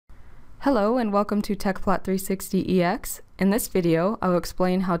Hello and welcome to Tecplot 360EX. In this video, I will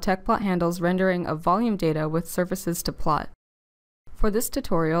explain how Tecplot handles rendering of volume data with surfaces to plot. For this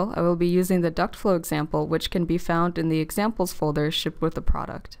tutorial, I will be using the duct flow example, which can be found in the examples folder shipped with the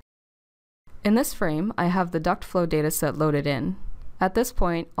product. In this frame, I have the duct flow dataset loaded in. At this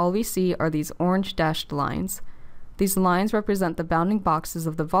point, all we see are these orange dashed lines. These lines represent the bounding boxes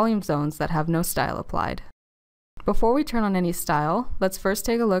of the volume zones that have no style applied. Before we turn on any style, let's first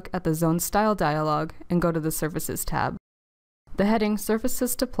take a look at the Zone Style dialog and go to the Surfaces tab. The heading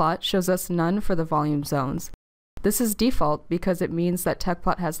Surfaces to Plot shows us none for the volume zones. This is default because it means that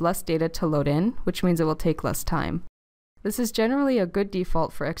Tecplot has less data to load in, which means it will take less time. This is generally a good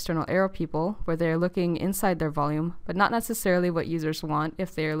default for external aero people, where they are looking inside their volume, but not necessarily what users want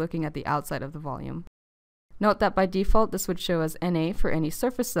if they are looking at the outside of the volume. Note that by default this would show as NA for any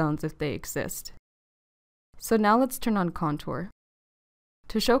surface zones if they exist. So now let's turn on Contour.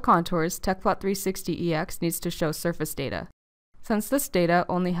 To show contours, Tecplot 360EX needs to show surface data. Since this data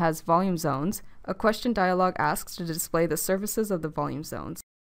only has volume zones, a question dialog asks to display the surfaces of the volume zones.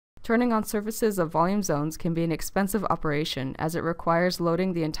 Turning on surfaces of volume zones can be an expensive operation as it requires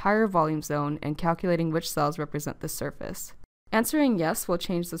loading the entire volume zone and calculating which cells represent the surface. Answering yes will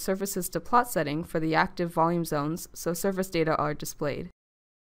change the surfaces to plot setting for the active volume zones so surface data are displayed.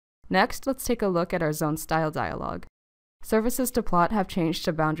 Next, let's take a look at our Zone Style dialog. Surfaces to plot have changed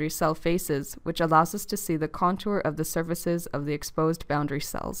to boundary cell faces, which allows us to see the contour of the surfaces of the exposed boundary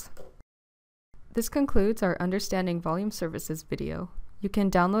cells. This concludes our Understanding Volume Surfaces video. You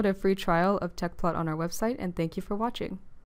can download a free trial of Tecplot on our website, and thank you for watching.